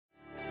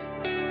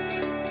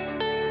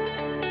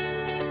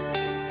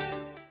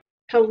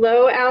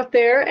Hello out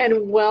there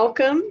and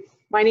welcome.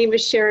 My name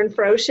is Sharon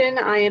Froshin.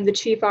 I am the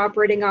Chief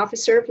Operating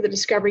Officer for the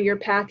Discover Your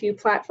Path U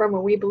platform,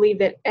 where we believe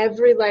that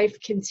every life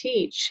can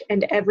teach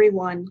and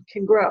everyone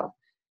can grow.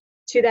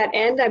 To that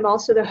end, I'm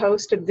also the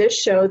host of this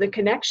show, The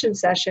Connection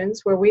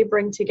Sessions, where we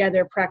bring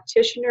together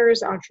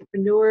practitioners,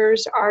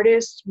 entrepreneurs,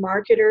 artists,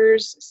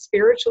 marketers,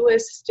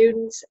 spiritualists,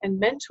 students, and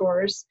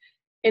mentors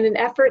in an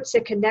effort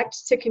to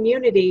connect to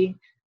community,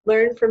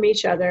 learn from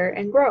each other,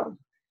 and grow.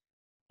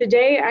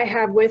 Today, I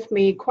have with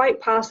me quite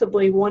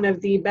possibly one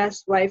of the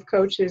best life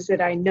coaches that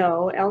I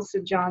know, Elsa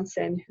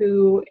Johnson,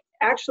 who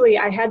actually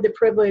I had the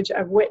privilege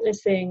of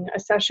witnessing a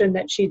session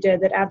that she did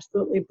that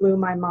absolutely blew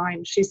my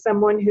mind. She's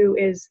someone who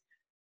is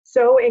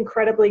so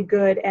incredibly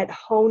good at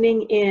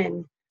honing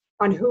in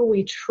on who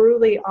we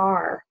truly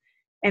are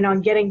and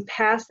on getting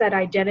past that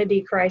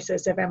identity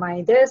crisis of am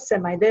I this,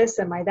 am I this,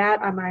 am I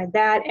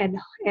that,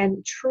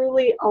 and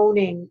truly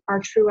owning our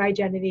true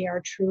identity,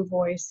 our true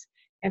voice,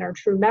 and our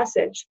true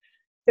message.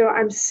 So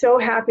I'm so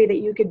happy that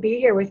you could be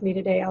here with me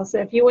today,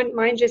 Elsa. If you wouldn't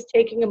mind just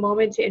taking a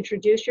moment to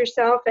introduce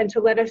yourself and to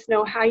let us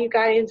know how you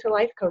got into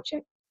life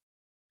coaching.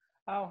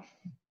 Oh,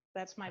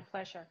 that's my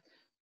pleasure.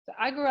 So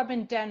I grew up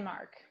in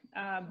Denmark,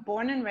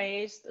 born and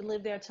raised,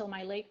 lived there till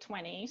my late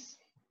 20s.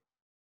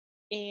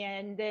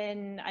 And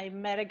then I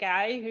met a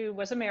guy who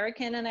was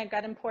American and I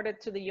got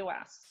imported to the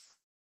US.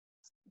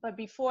 But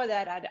before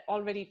that, I'd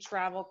already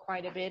traveled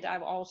quite a bit.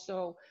 I've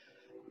also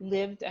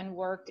lived and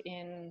worked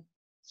in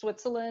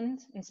Switzerland,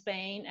 in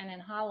Spain, and in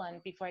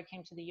Holland before I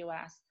came to the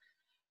US.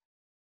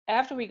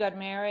 After we got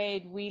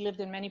married, we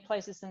lived in many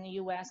places in the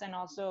US and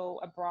also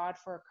abroad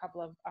for a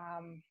couple of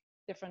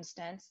different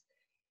stints.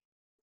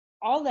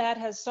 All that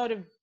has sort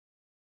of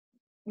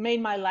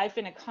made my life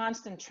in a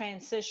constant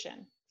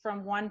transition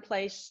from one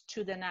place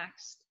to the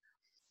next.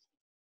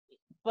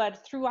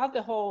 But throughout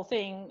the whole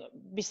thing,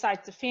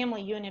 besides the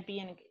family unit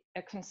being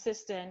a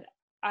consistent,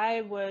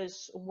 I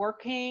was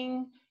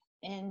working.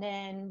 And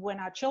then when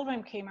our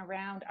children came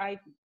around,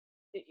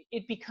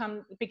 it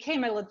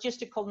became a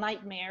logistical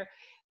nightmare.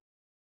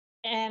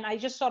 And I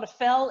just sort of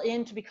fell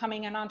into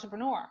becoming an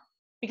entrepreneur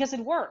because it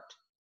worked.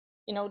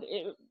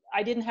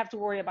 I didn't have to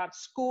worry about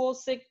school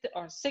sick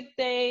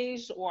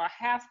days or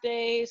half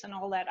days and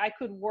all that. I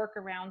could work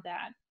around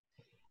that.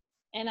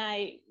 And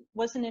I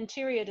was in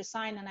interior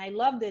design and I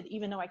loved it,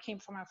 even though I came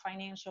from a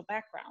financial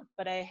background.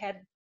 But I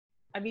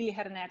really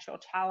had a natural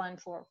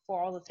talent for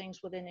all the things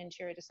within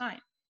interior design.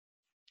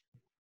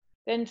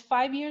 Then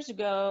 5 years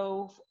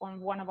ago,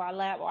 on one of our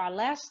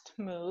last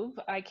move,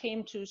 I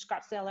came to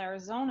Scottsdale,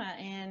 Arizona,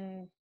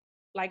 and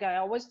like I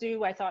always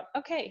do, I thought,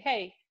 okay,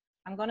 hey,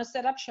 I'm going to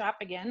set up shop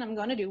again. I'm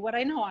going to do what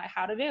I know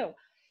how to do.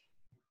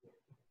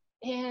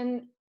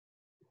 And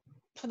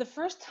for the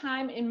first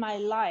time in my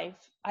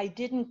life, I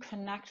didn't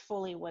connect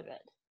fully with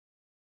it.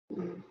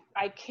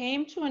 I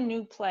came to a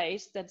new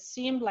place that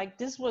seemed like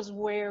this was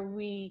where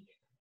we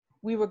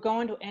were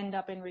going to end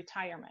up in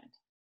retirement.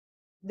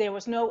 There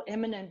was no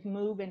imminent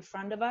move in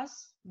front of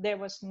us. There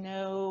was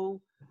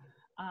no,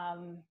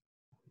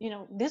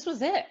 this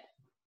was it.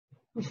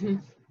 Mm-hmm.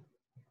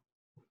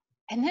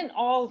 And then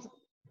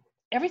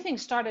everything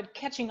started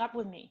catching up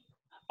with me.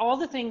 All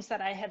the things that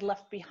I had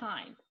left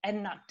behind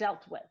and not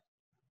dealt with.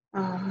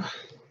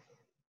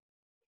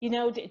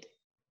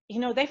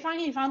 They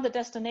finally found the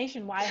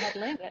destination why I had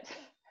landed.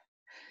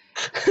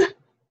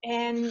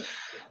 And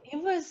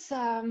it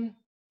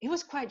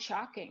was quite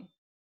shocking.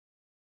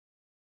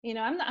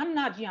 I'm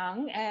not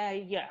young.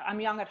 I'm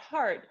young at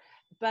heart.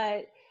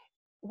 But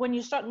when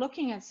you start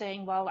looking and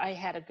saying, well, I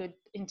had a good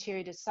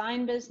interior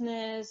design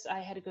business,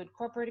 I had a good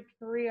corporate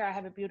career, I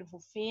have a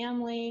beautiful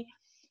family,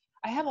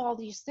 I have all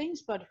these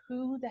things, but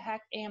who the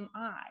heck am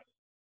I?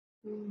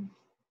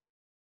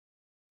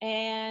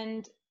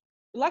 And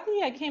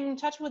luckily I came in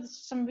touch with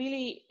some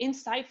really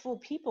insightful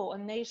people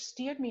and they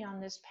steered me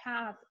on this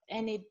path,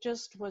 and it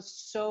just was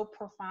so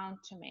profound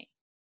to me.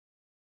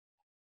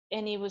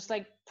 And it was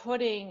like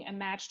putting a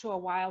match to a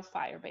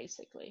wildfire,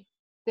 basically.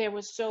 There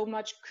was so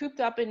much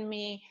cooped up in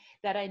me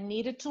that I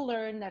needed to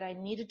learn, that I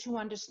needed to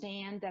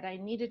understand, that I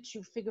needed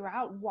to figure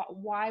out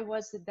why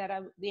was it that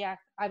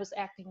I was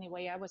acting the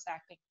way I was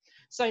acting.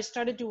 So I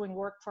started doing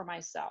work for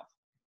myself.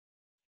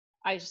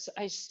 I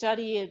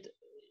studied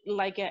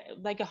like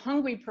a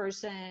hungry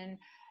person,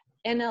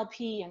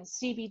 NLP and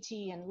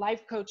CBT and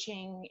life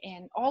coaching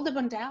and all the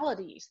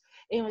modalities.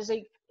 It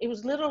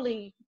was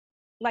literally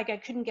like I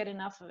couldn't get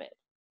enough of it.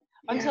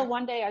 Until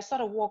one day I sort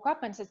of woke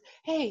up and said,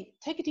 hey,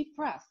 take a deep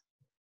breath.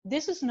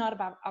 This is not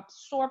about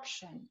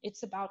absorption.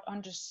 It's about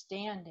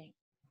understanding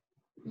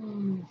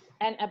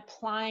and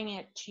applying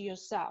it to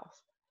yourself.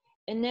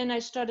 And then I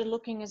started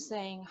looking and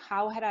saying,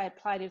 how had I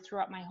applied it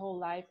throughout my whole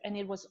life? And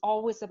it was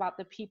always about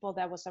the people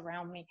that was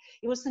around me.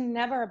 It was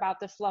never about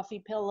the fluffy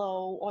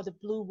pillow or the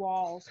blue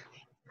walls.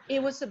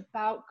 It was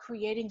about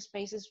creating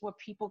spaces where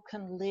people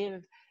can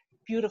live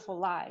beautiful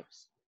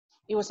lives.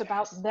 It was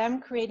about them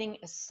creating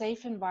a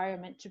safe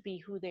environment to be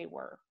who they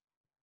were.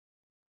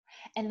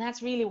 And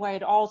that's really where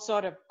it all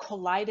sort of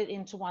collided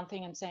into one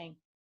thing and saying,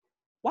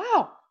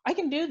 wow, I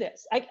can do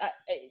this.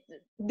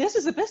 This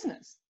is a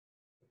business.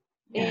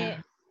 Yeah.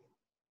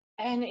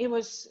 And it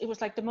was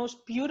like the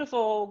most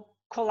beautiful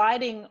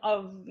colliding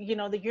of,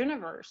 the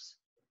universe.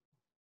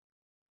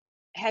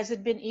 Has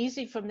it been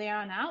easy from there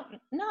on out?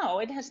 No,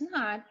 it has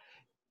not,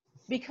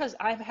 because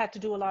I've had to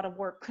do a lot of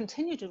work,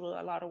 continue to do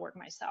a lot of work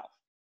myself.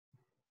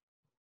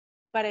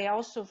 But I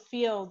also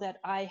feel that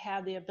I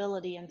have the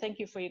ability, and thank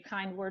you for your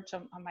kind words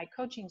on my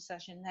coaching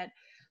session, that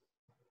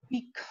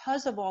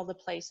because of all the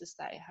places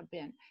that I have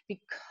been,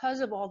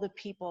 because of all the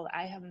people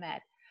I have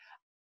met,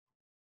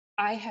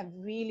 I have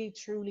really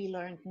truly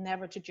learned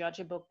never to judge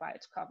a book by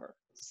its cover.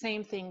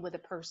 Same thing with a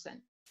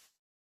person.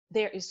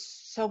 There is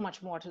so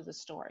much more to the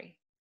story.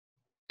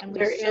 And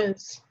There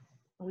is.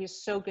 we're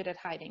so good at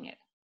hiding it.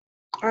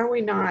 Are we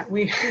not?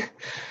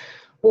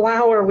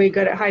 Wow, are we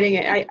good at hiding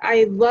it?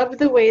 I love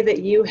the way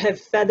that you have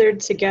feathered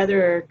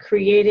together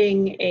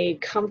creating a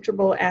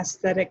comfortable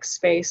aesthetic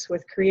space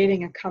with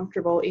creating a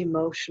comfortable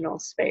emotional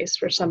space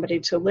for somebody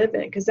to live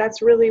in, because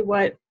that's really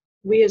what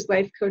we as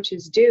life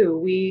coaches do.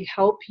 We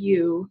help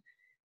you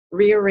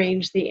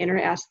rearrange the inner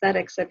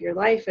aesthetics of your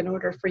life in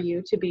order for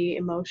you to be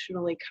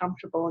emotionally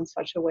comfortable in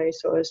such a way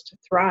so as to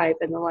thrive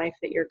in the life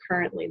that you're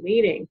currently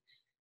leading.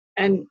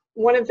 And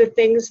one of the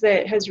things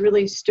that has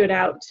really stood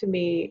out to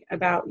me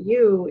about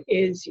you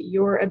is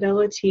your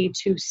ability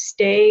to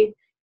stay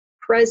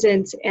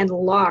present and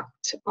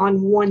locked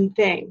on one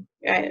thing.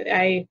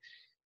 That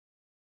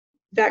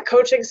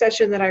coaching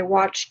session that I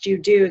watched you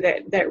do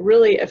that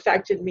really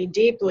affected me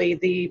deeply,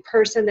 the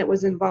person that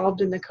was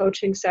involved in the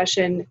coaching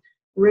session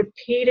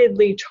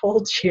repeatedly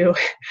told you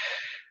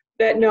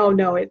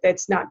that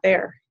that's not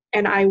there.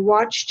 And I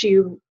watched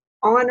you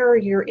honor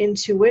your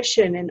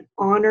intuition and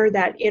honor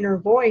that inner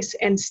voice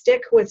and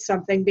stick with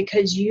something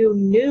because you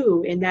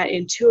knew in that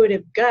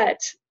intuitive gut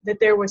that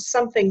there was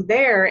something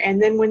there.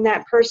 And then when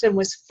that person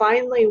was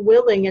finally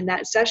willing in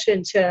that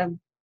session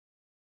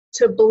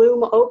to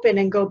bloom open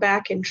and go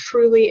back and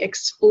truly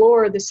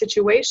explore the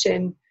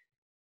situation,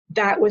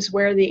 that was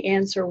where the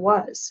answer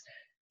was.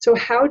 So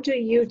how do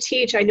you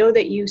teach? I know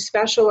that you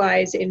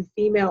specialize in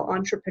female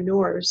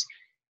entrepreneurs.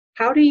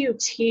 How do you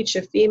teach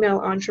a female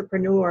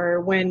entrepreneur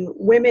when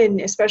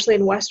women, especially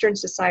in Western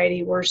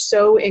society, were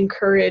so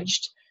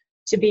encouraged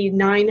to be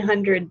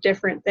 900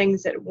 different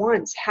things at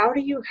once? How do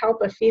you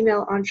help a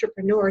female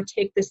entrepreneur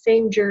take the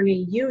same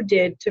journey you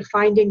did to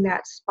finding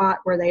that spot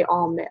where they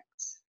all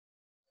mix?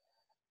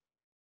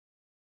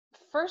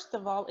 First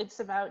of all,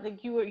 it's about,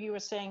 like you were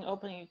saying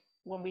openly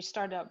when we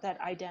started out, that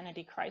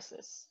identity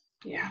crisis.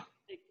 Yeah.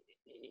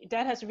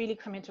 That has really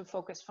come into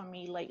focus for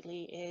me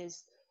lately,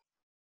 is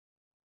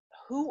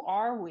who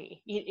are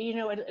we?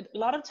 A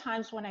lot of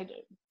times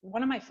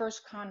one of my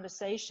first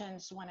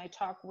conversations when I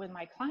talk with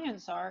my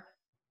clients are,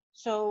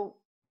 so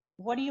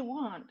what do you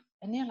want?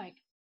 And they're like,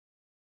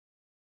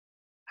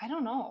 I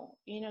don't know.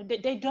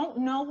 They don't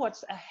know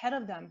what's ahead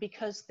of them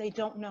because they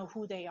don't know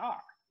who they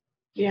are.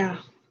 Yeah.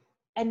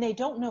 And they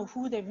don't know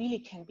who they really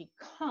can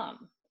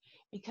become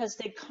because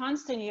they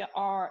constantly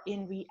are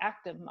in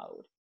reactive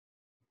mode.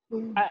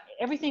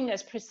 Everything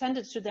that's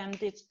presented to them,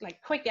 it's like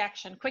quick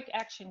action, quick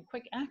action,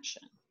 quick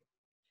action.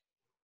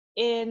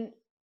 And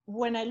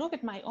when I look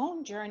at my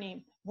own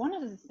journey, one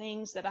of the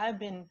things that I've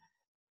been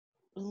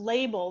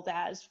labeled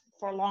as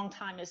for a long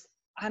time is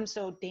I'm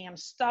so damn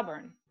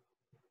stubborn.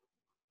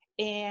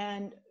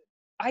 And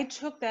I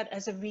took that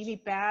as a really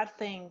bad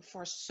thing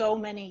for so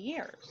many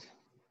years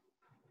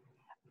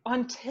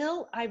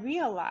until I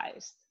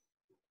realized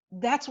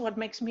that's what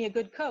makes me a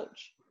good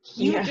coach.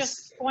 You Yes.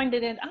 just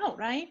pointed it out,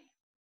 right?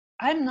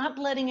 I'm not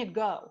letting it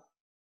go.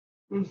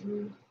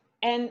 Mm-hmm.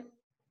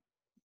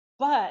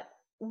 But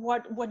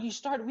what you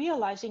start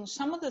realizing,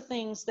 some of the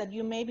things that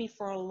you maybe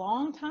for a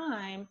long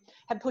time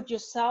have put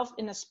yourself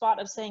in a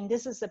spot of saying,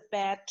 this is a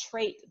bad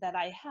trait that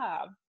I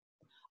have.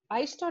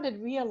 I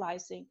started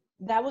realizing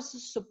that was the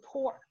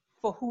support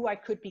for who I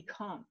could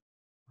become.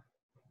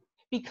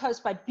 Because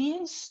by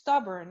being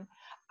stubborn,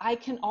 I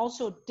can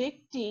also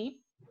dig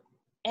deep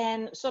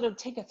and sort of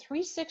take a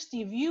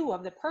 360 view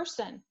of the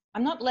person.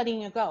 I'm not letting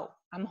you go.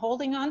 I'm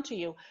holding on to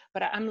you,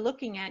 but I'm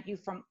looking at you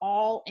from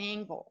all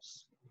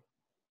angles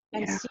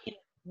and seeing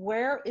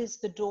where is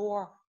the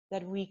door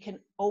that we can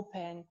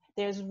open.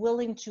 There's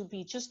willing to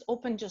be just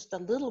open just a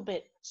little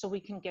bit so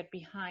we can get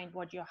behind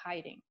what you're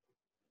hiding.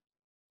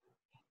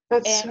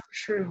 That's so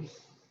true.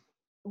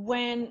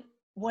 When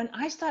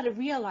I started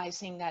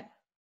realizing that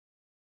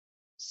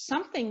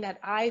something that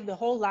I the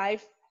whole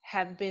life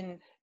have been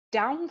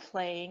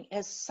downplaying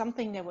as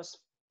something that was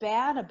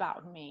bad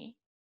about me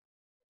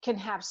can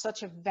have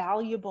such a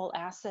valuable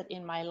asset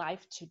in my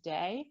life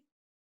today,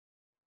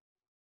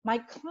 my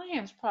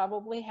clients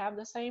probably have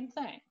the same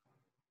thing.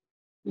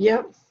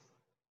 Yep,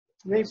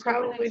 they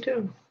probably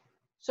do.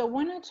 So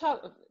when I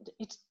talk,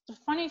 it's the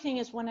funny thing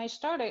is when I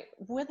started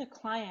with a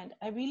client,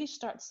 I really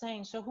start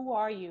saying, so who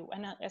are you?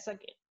 And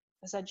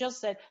as I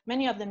just said,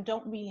 many of them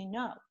don't really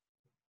know.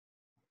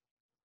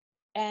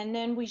 And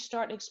then we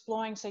start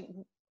exploring,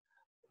 saying,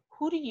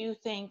 who do you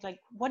think, like,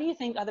 what do you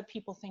think other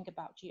people think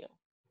about you?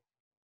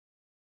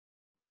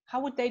 How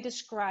would they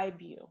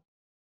describe you?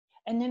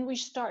 And then we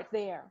start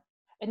there.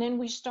 And then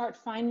we start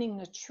finding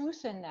the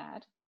truth in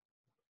that,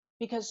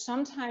 because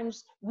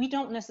sometimes we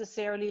don't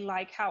necessarily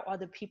like how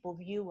other people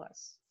view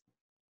us.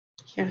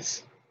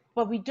 Yes.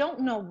 But we don't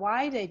know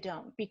why they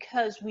don't,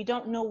 because we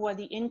don't know what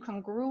the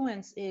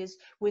incongruence is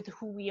with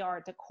who we are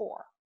at the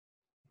core.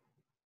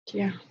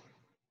 Yeah.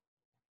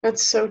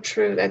 That's so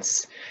true.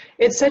 It's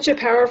such a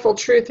powerful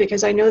truth,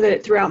 because I know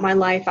that throughout my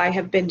life I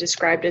have been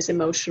described as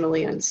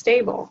emotionally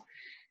unstable.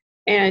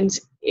 And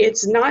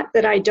it's not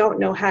that I don't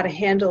know how to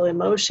handle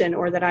emotion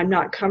or that I'm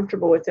not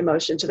comfortable with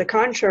emotion. To the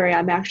contrary,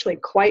 I'm actually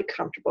quite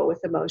comfortable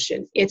with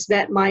emotion. It's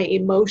that my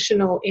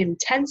emotional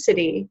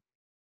intensity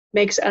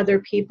makes other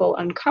people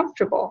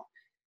uncomfortable.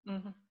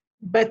 Mm-hmm.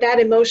 But that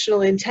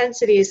emotional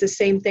intensity is the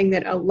same thing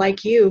that,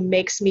 like you,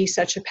 makes me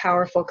such a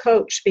powerful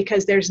coach,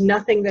 because there's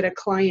nothing that a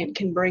client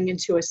can bring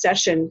into a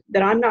session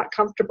that I'm not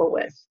comfortable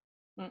with.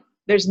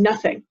 There's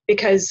nothing,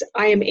 because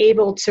I am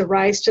able to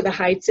rise to the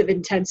heights of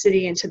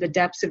intensity and to the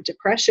depths of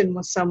depression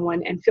with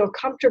someone and feel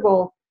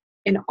comfortable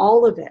in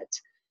all of it.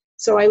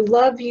 So I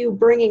love you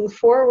bringing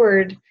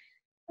forward,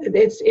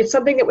 it's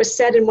something that was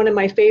said in one of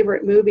my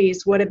favorite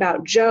movies, What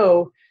About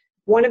Joe?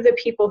 One of the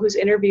people who's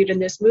interviewed in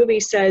this movie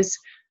says,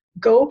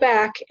 go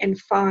back and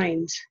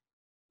find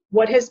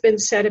what has been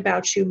said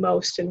about you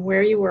most and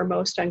where you were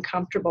most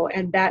uncomfortable,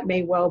 and that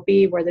may well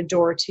be where the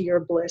door to your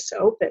bliss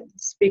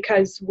opens,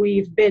 because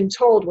we've been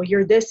told, well,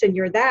 you're this and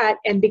you're that,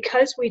 and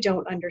because we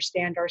don't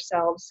understand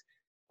ourselves,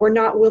 we're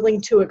not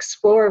willing to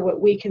explore what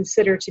we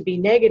consider to be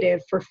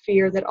negative for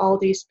fear that all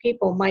these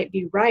people might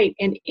be right.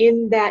 And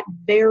in that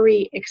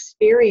very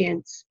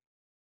experience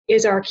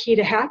is our key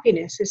to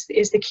happiness,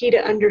 is the key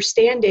to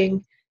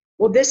understanding,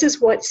 well, this is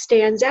what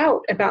stands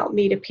out about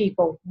me to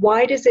people.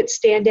 Why does it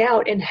stand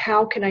out, and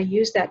how can I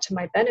use that to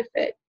my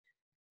benefit?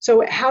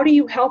 So how do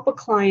you help a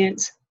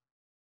client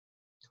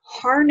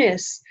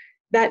harness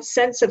that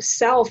sense of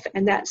self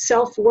and that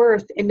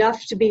self-worth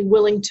enough to be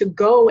willing to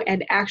go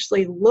and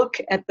actually look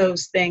at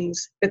those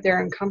things that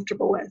they're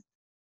uncomfortable with?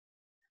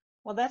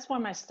 Well, that's where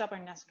my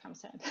stubbornness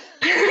comes in.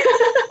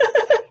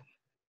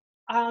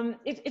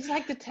 It's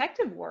like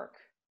detective work.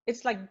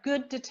 It's like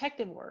good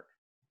detective work.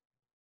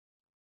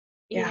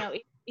 You know,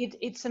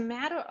 it's a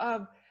matter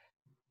of,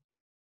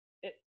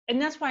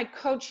 and that's why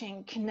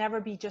coaching can never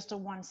be just a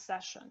one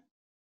session,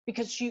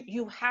 because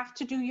you have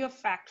to do your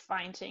fact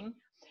finding,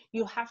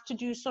 you have to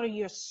do sort of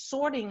your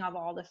sorting of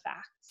all the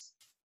facts,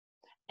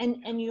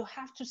 and you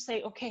have to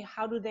say, okay,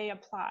 how do they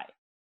apply?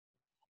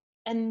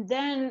 And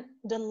then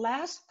the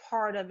last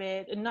part of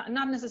it, and not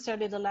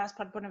necessarily the last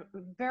part, but a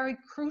very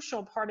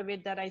crucial part of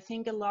it that I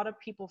think a lot of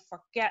people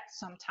forget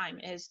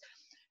sometimes is,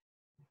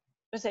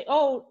 they say,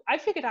 oh, I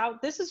figured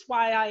out this is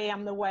why I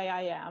am the way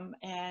I am,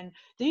 and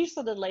these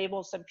are the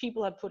labels that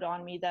people have put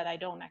on me that I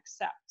don't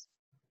accept.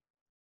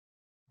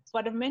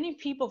 But many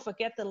people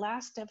forget the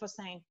last step of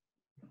saying,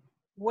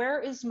 where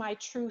is my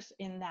truth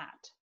in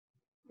that?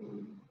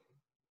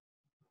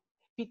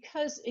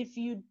 Because if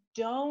you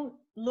don't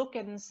look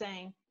at it and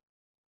saying,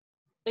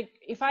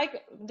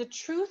 like, the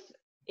truth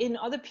in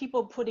other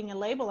people putting a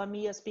label on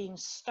me as being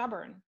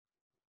stubborn,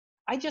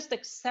 I just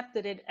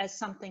accepted it as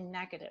something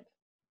negative.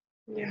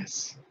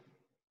 Yes.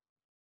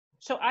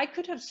 So I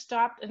could have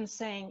stopped and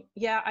saying,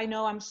 yeah, I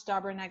know I'm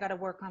stubborn. I got to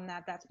work on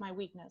that. That's my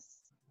weakness.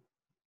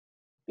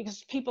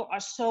 Because people are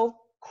so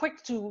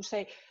quick to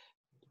say,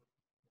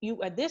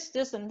 you are this,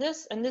 this, and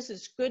this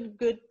is good,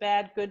 good,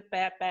 bad,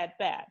 bad,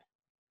 bad.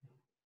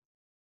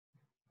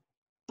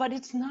 But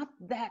it's not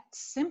that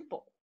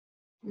simple.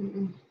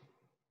 Mm-mm.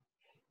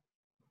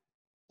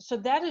 So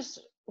that is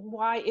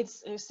why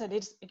it's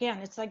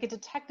like a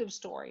detective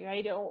story,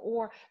 right?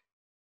 Or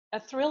a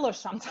thriller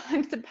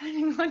sometimes,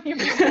 depending on your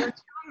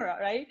genre,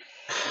 right?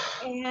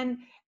 And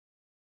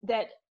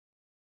that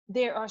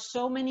there are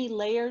so many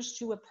layers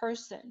to a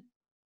person,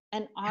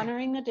 and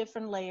honoring the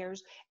different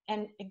layers,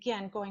 and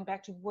again, going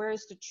back to where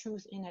is the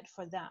truth in it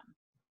for them?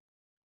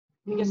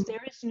 Because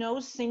there is no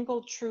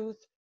single truth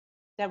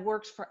that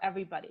works for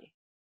everybody.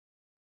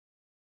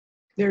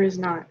 There is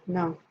not,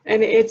 no.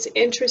 And it's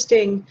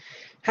interesting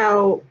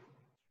how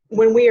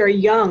when we are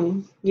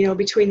young,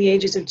 between the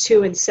ages of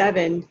 2 and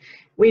 7,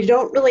 we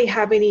don't really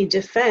have any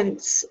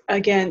defense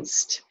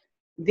against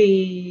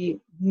the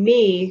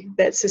me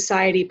that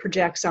society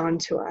projects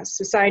onto us.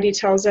 Society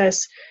tells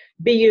us,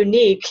 be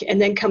unique, and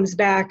then comes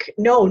back,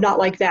 no, not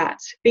like that.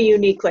 Be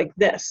unique like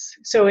this.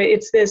 So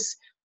it's this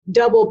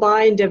double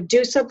bind of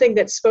do something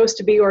that's supposed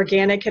to be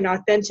organic and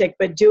authentic,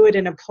 but do it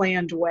in a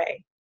planned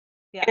way.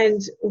 Yes.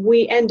 And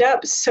we end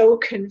up so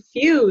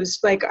confused,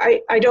 like,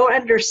 I don't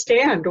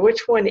understand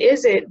which one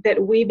is it,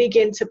 that we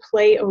begin to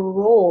play a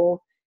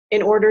role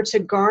in order to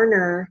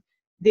garner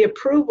the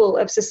approval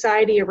of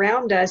society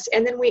around us.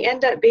 And then we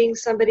end up being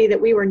somebody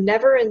that we were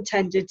never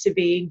intended to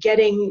be,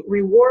 getting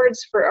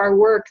rewards for our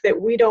work that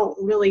we don't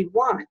really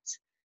want.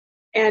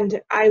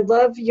 And I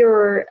love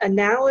your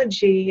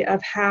analogy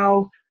of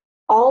how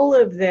all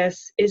of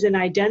this is an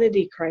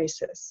identity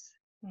crisis.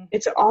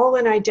 It's all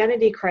an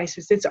identity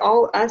crisis. It's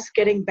all us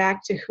getting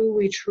back to who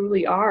we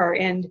truly are.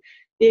 And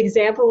the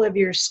example of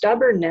your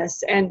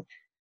stubbornness. And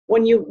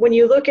when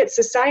you look at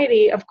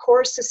society, of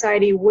course,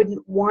 society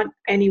wouldn't want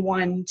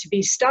anyone to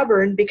be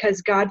stubborn,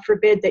 because God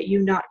forbid that you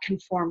not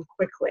conform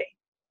quickly.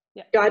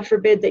 Yeah. God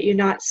forbid that you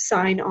not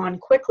sign on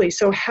quickly.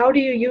 So how do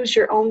you use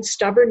your own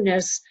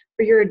stubbornness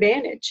for your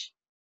advantage?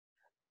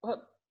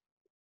 Well,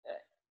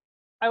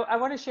 I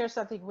want to share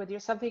something with you,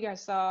 something I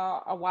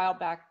saw a while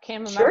back.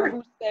 Can't remember Sure.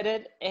 who said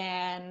it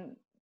and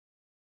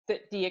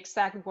the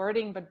exact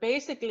wording, but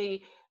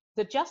basically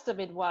the gist of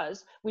it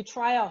was, we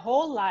try our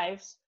whole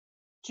lives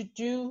to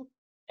do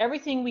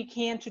everything we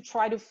can to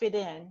try to fit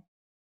in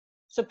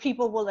so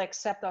people will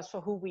accept us for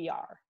who we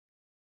are.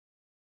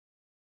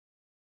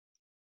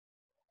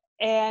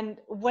 And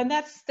when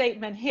that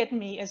statement hit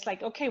me, it's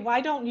like, okay,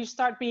 why don't you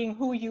start being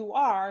who you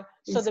are,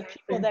 so Exactly. the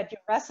people that you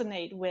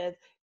resonate with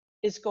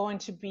is going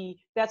to be,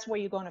 that's where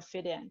you're going to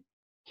fit in.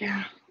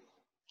 Yeah.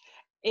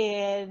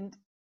 And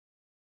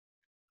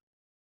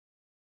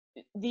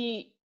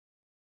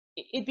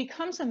it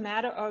becomes a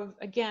matter of,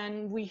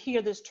 again, we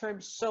hear this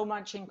term so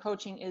much in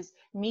coaching, is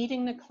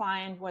meeting the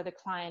client where the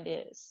client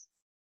is.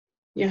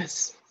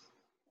 Yes.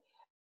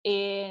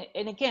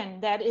 And again,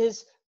 that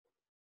is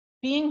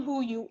being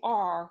who you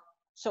are,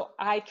 so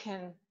I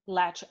can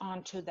latch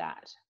onto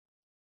that.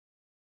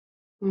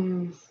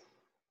 Mm.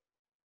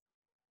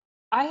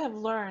 I have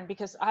learned,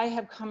 because I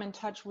have come in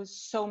touch with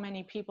so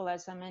many people,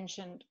 as I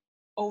mentioned,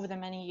 over the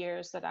many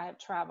years that I have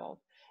traveled,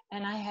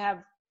 and I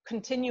have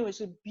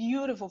continuously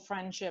beautiful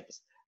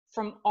friendships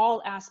from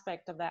all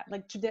aspects of that.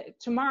 Like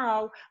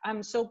tomorrow,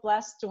 I'm so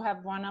blessed to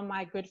have one of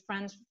my good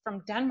friends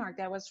from Denmark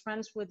that I was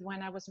friends with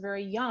when I was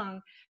very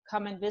young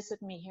come and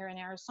visit me here in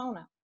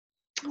Arizona.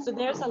 Oh, So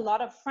there's a wow.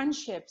 lot of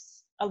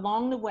friendships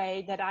along the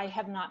way that I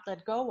have not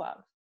let go of.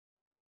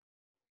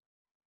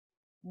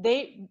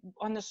 They,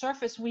 on the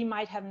surface, we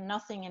might have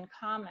nothing in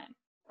common,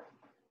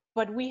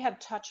 but we have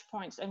touch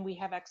points and we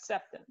have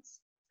acceptance.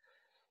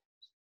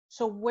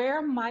 So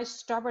where my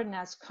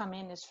stubbornness come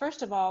in is,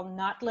 first of all,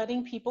 not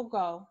letting people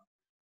go,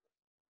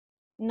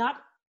 not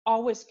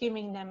always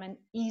giving them an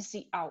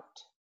easy out.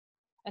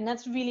 And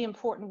that's really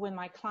important with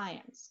my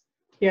clients.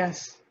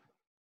 Yes.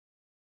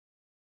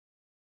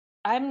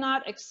 I'm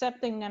not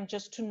accepting them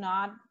just to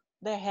nod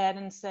their head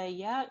and say,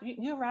 yeah,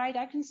 you're right,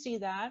 I can see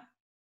that.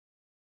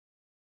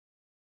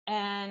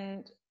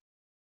 And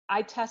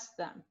I test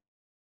them,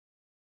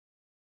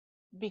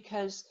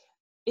 because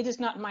it is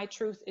not my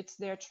truth, it's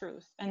their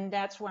truth. And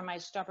that's where my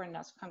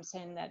stubbornness comes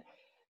in, that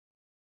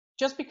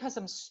just because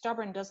I'm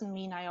stubborn doesn't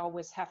mean I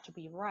always have to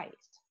be right.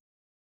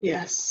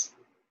 Yes.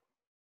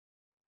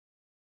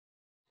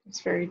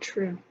 It's very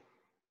true.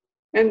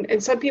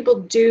 And some people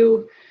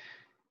do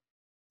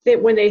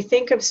that. When they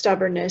think of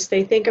stubbornness,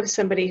 they think of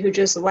somebody who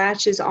just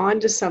latches on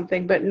to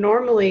something. But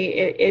normally,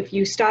 if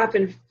you stop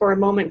and for a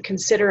moment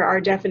consider our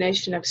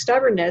definition of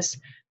stubbornness,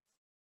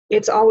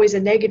 it's always a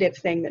negative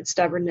thing that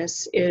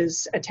stubbornness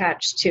is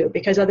attached to,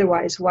 because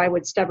otherwise, why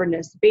would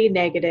stubbornness be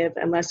negative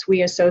unless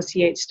we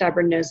associate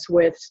stubbornness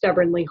with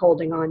stubbornly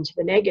holding on to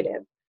the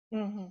negative?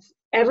 Mm-hmm.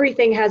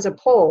 Everything has a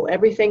pole.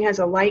 Everything has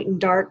a light and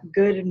dark,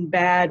 good and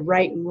bad,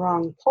 right and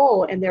wrong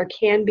pole. And there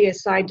can be a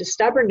side to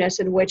stubbornness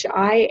in which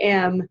I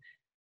am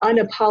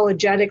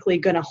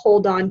unapologetically going to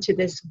hold on to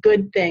this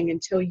good thing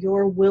until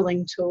you're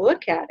willing to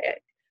look at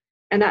it.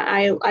 And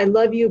I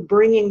love you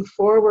bringing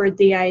forward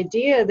the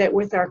idea that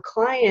with our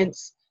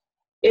clients,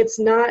 it's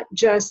not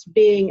just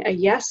being a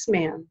yes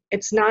man.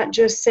 It's not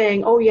just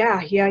saying, oh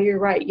yeah, you're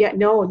right. Yeah,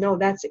 no,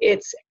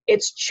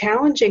 it's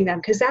challenging them,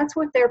 because that's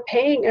what they're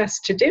paying us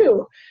to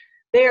do.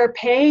 They are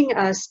paying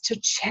us to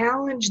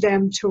challenge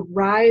them to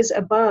rise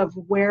above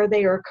where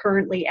they are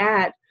currently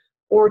at,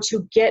 or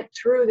to get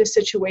through the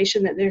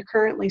situation that they're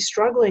currently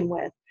struggling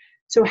with.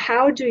 So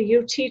how do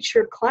you teach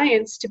your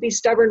clients to be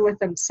stubborn with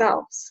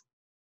themselves?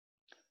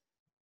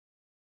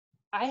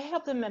 I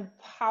help them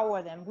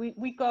empower them.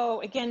 We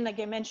go, again, like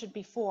I mentioned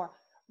before,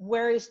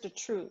 where is the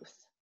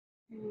truth?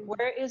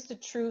 Where is the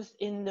truth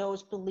in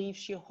those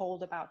beliefs you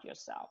hold about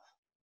yourself?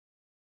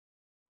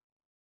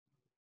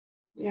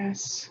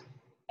 Yes.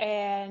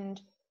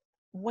 And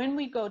when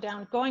we go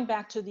down, going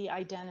back to the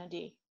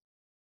identity,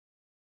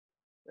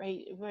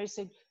 right, where I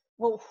say,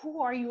 well,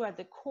 who are you at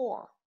the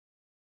core?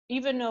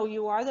 Even though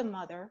you are the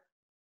mother,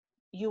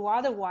 you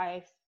are the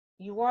wife,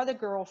 you are the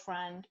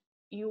girlfriend,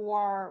 you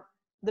are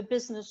the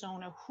business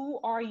owner, who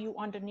are you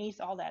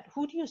underneath all that?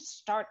 Who do you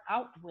start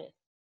out with?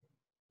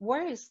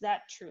 Where is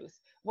that truth?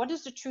 What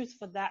is the truth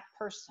for that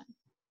person?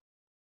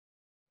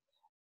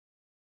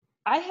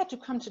 I had to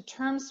come to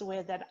terms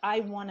with that. I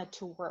wanted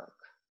to work.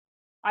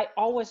 I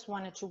always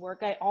wanted to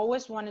work. I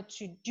always wanted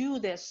to do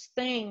this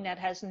thing that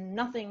has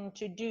nothing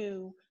to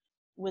do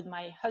with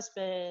my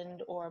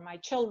husband or my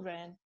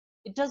children.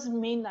 It doesn't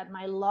mean that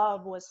my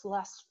love was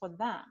less for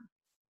them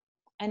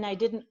and I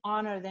didn't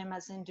honor them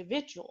as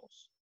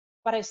individuals,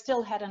 but I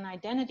still had an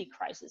identity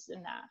crisis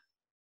in that.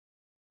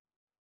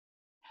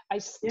 I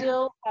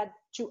still had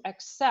to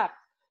accept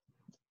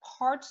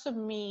parts of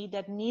me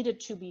that needed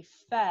to be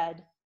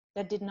fed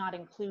that did not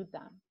include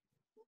them.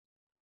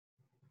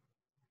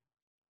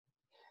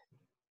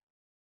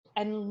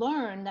 and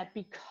learn that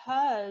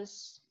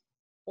because,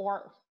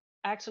 or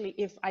actually,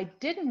 if I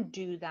didn't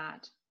do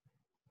that,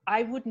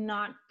 I would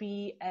not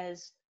be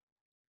as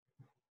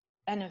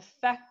an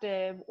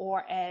effective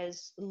or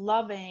as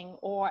loving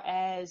or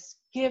as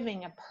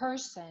giving a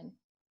person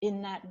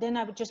in that, then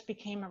I would just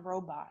became a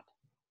robot.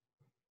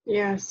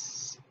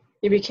 Yes.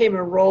 You became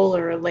a role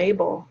or a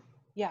label.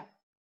 Yeah.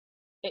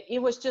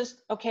 It was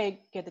just,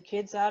 okay, get the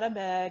kids out of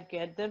bed,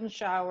 get them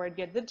showered,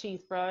 get the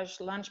teeth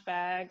brushed, lunch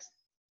bags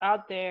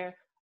out there.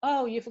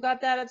 Oh, you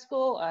forgot that at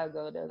school? I'll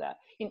go do that.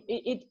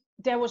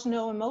 There was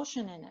no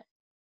emotion in it.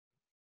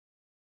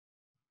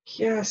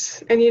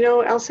 Yes. And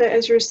Elsa,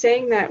 as you're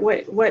saying that,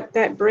 what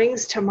that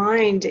brings to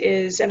mind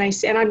is, and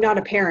I'm not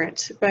a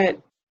parent,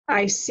 but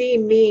I see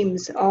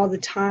memes all the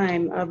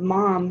time of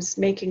moms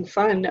making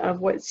fun of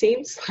what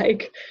seems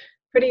like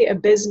pretty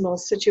abysmal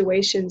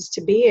situations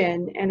to be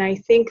in. And I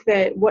think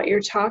that what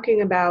you're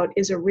talking about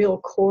is a real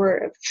core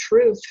of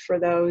truth for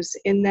those,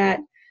 in that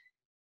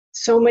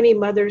so many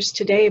mothers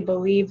today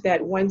believe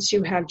that once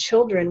you have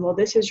children, well,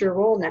 this is your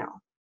role now.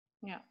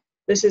 Yeah.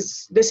 This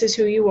is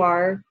who you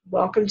are.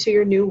 Welcome to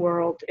your new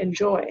world.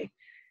 Enjoy.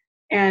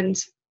 And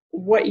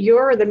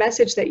the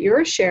message that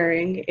you're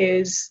sharing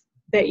is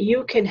that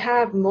you can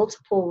have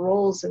multiple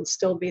roles and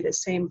still be the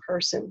same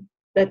person.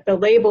 That the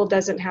label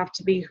doesn't have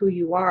to be who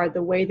you are.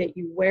 The way that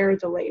you wear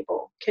the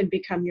label can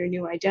become your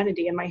new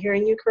identity. Am I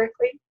hearing you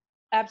correctly?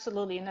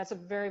 Absolutely. And that's a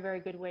very, very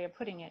good way of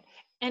putting it.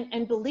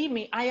 And believe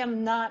me, I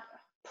am not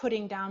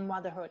putting down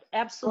motherhood.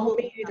 Absolutely. Oh,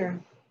 me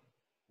either.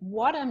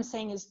 What I'm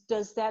saying is,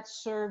 does that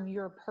serve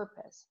your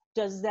purpose?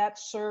 Does that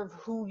serve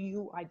who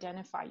you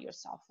identify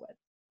yourself with?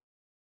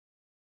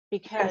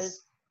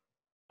 Because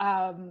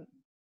I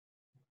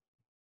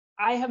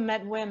have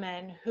met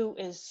women who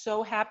is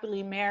so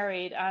happily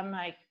married. I'm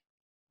like,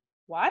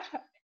 what?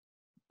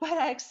 But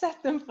I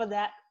accept them for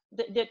that.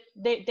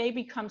 They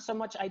become so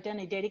much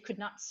identity. They could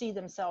not see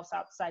themselves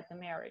outside the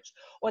marriage,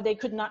 or they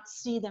could not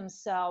see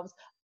themselves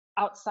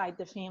outside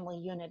the family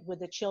unit with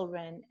the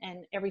children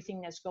and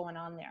everything that's going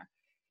on there.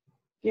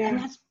 Yeah. And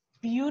that's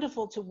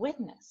beautiful to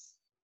witness.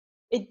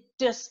 It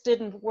just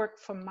didn't work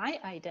for my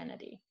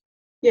identity.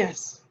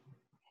 Yes.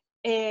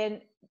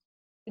 And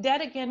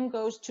that again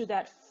goes to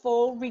that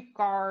full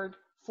regard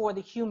for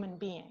the human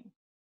being,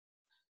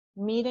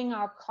 meeting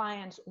our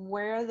clients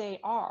where they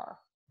are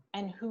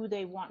and who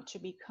they want to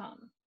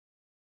become.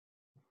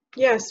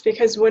 Yes,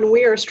 because when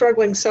we are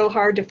struggling so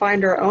hard to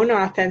find our own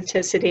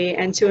authenticity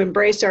and to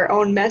embrace our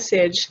own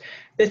message,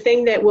 the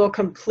thing that will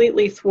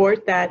completely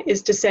thwart that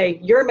is to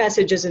say, your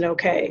message isn't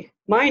okay.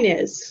 Mine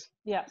is.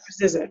 Yes.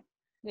 Yours isn't.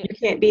 Yes. You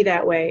can't be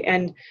that way.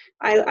 And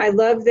I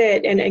love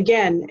that. And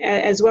again,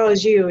 as well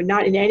as you,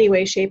 not in any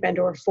way, shape, and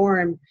or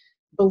form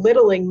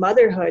belittling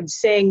motherhood,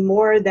 saying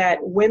more that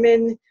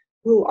women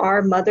who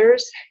are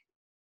mothers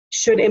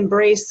should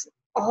embrace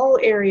all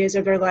areas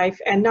of their life,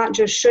 and not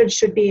just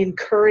should be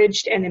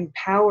encouraged and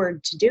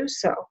empowered to do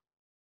so.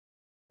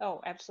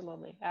 Oh,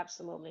 absolutely.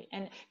 Absolutely.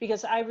 And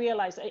because I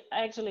realized, I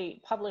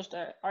actually published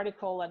an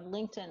article on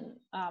LinkedIn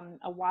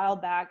a while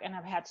back, and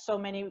I've had so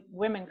many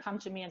women come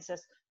to me and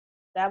says,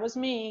 that was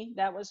me.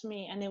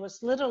 And it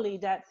was literally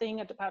that thing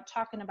about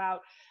talking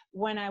about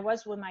when I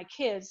was with my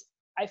kids,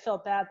 I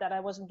felt bad that I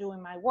wasn't doing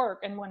my work.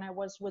 And when I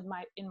was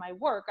in my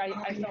work, I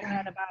felt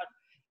bad about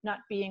not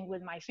being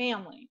with my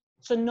family.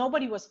 So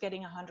nobody was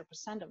getting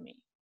 100% of me.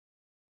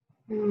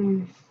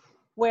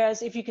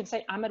 Whereas if you can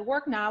say, I'm at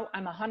work now,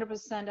 I'm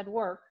 100% at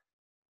work.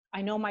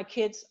 I know my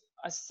kids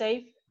are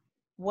safe,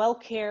 well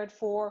cared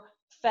for,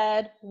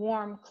 fed,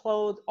 warm,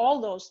 clothed,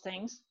 all those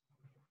things.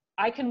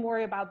 I can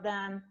worry about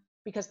them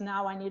because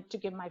now I need to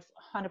give my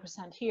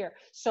 100% here.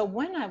 So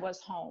when I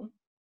was home,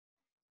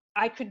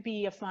 I could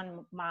be a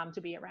fun mom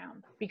to be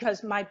around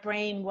because my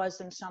brain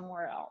wasn't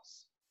somewhere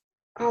else.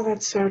 Oh,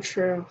 that's so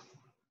true.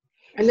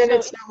 And then So,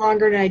 it's no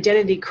longer an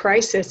identity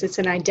crisis, it's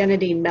an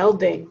identity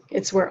melding.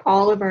 It's where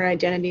all of our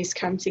identities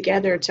come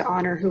together to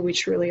honor who we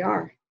truly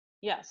are.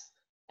 yes.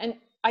 And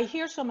I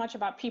hear so much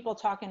about people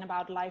talking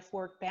about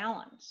life-work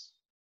balance.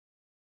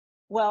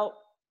 Well,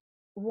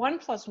 1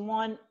 +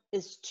 1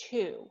 is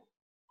 2.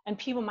 And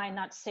people might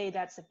not say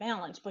that's a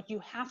balance, but you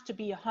have to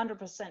be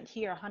 100%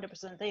 here,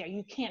 100% there.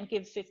 You can't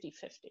give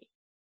 50-50.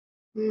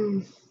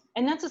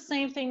 And that's the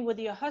same thing with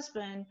your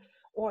husband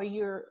or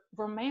your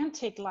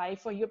romantic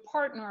life or your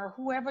partner or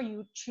whoever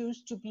you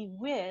choose to be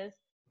with.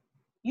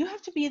 You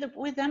have to be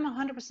with them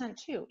 100%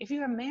 too. If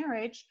you're a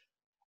marriage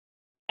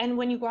and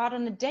when you go out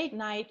on a date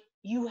night,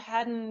 you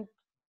hadn't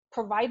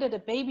provided a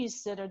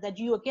babysitter that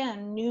you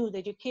again knew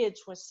that your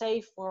kids were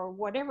safe or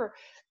whatever,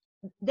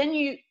 then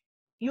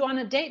you're on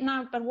a date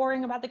night but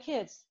worrying about the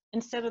kids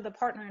instead of the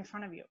partner in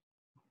front of you.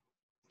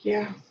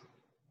 Yeah.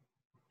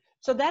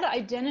 So that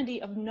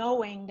identity of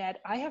knowing that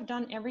I have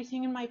done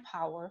everything in my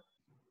power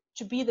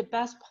to be the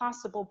best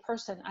possible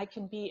person I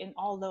can be in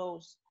all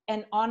those,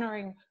 and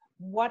honoring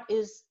what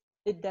is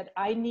it that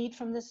I need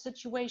from this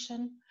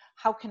situation,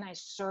 how can I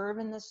serve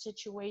in this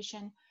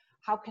situation,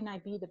 how can I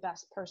be the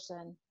best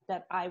person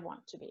that I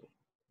want to be.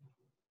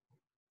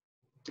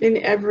 In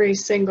every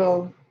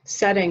single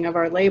setting of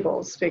our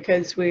labels,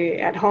 because we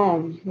at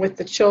home with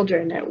the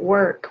children, at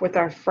work with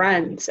our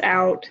friends,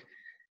 out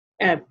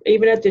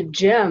even at the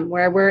gym,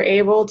 where we're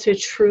able to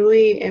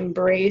truly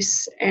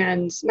embrace,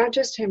 and not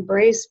just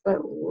embrace,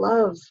 but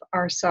love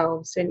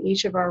ourselves in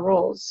each of our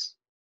roles.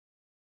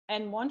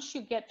 And once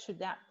you get to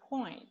that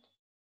point,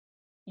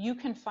 you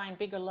can find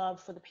bigger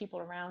love for the people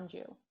around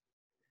you.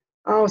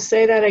 Oh,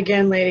 say that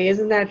again, lady.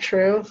 Isn't that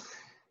true?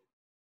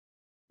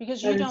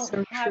 Because you don't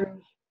so have,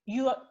 true.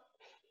 you,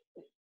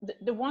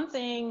 the one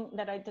thing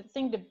that I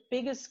think the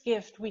biggest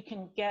gift we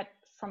can get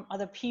from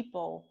other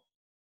people,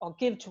 or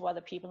give to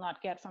other people,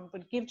 not get from,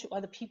 but give to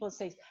other people,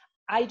 says,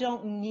 I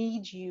don't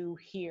need you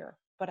here,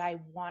 but I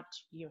want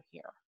you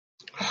here.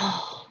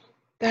 Oh,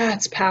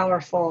 that's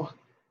powerful.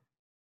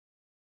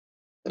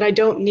 That I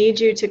don't need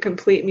you to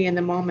complete me in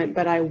the moment,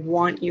 but I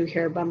want you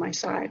here by my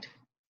side.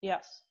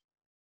 Yes.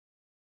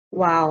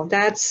 Wow,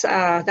 that's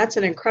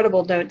an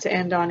incredible note to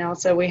end on,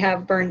 Elsa. We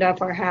have burned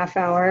up our half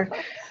hour.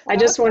 I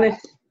just want to,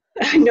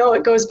 I know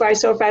it goes by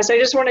so fast. I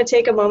just want to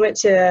take a moment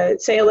to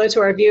say hello to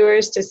our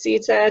viewers, to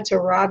Sita, to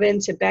Robin,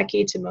 to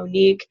Becky, to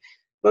Monique.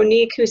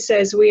 Monique, who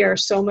says we are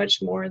so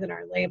much more than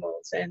our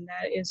labels, and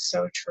that is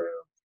so true.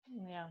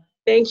 Yeah.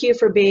 Thank you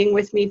for being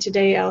with me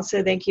today,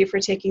 Elsa. Thank you for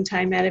taking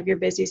time out of your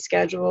busy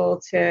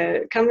schedule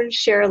to come and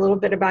share a little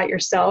bit about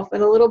yourself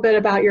and a little bit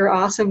about your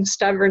awesome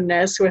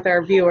stubbornness with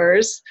our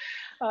viewers.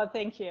 Oh,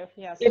 thank you.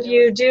 Yes. If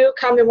you do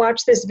come and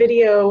watch this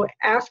video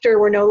after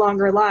we're no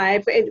longer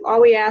live,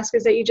 all we ask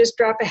is that you just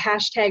drop a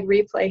hashtag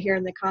replay here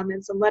in the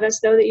comments and let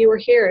us know that you were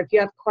here. If you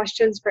have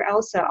questions for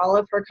Elsa, all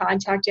of her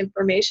contact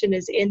information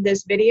is in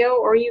this video,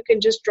 or you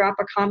can just drop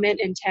a comment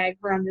and tag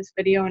her on this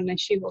video and then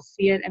she will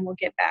see it and we'll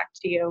get back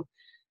to you.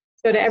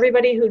 So to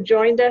everybody who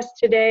joined us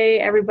today,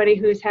 everybody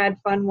who's had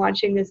fun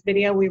watching this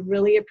video, we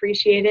really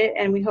appreciate it,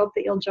 and we hope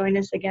that you'll join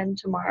us again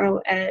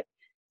tomorrow at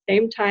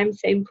same time,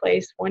 same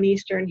place, 1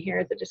 Eastern here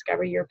at the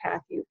Discover Your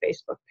Path U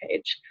Facebook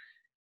page.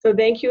 So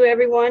thank you,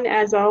 everyone.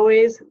 As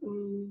always,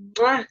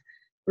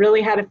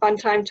 really had a fun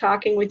time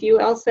talking with you,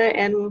 Elsa,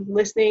 and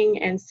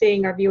listening and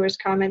seeing our viewers'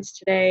 comments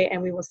today,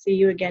 and we will see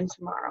you again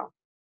tomorrow.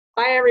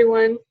 Bye,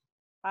 everyone.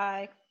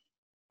 Bye.